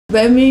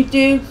When we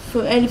do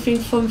from anything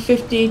from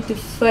 15 to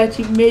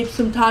 30, maybe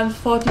sometimes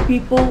 40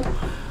 people,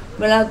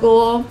 when I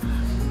go home,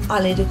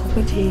 I need a cup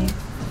of tea.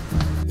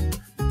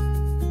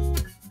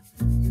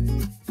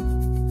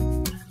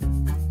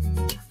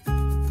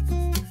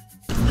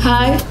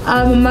 Hi,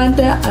 I'm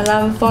Amanda and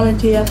I'm a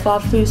volunteer for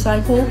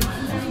FoodCycle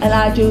and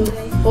I do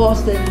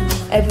Boston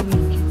every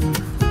week.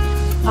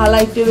 I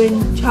like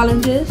doing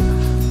challenges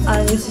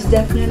and this is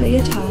definitely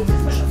a challenge.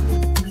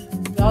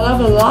 We all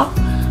have a laugh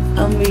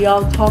and we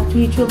all talk to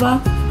each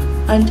other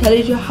and tell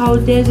each other how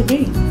the days have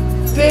been.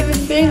 Favourite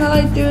thing I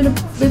like doing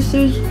with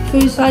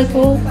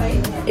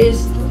FoodCycle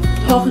is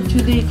talking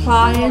to the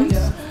clients,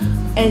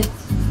 and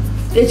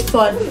it's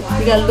fun.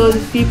 We get loads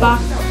of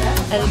feedback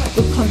and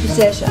good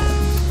conversation.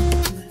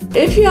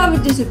 If you have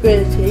a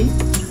disability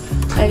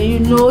and you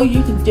know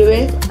you can do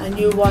it and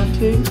you want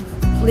to,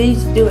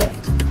 please do it.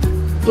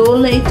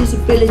 Don't let your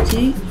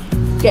disability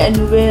get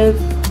in the way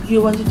of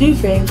you want to do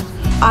things.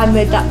 I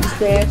made that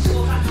mistake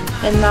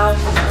and now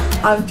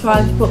I'm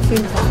trying to put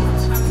things on.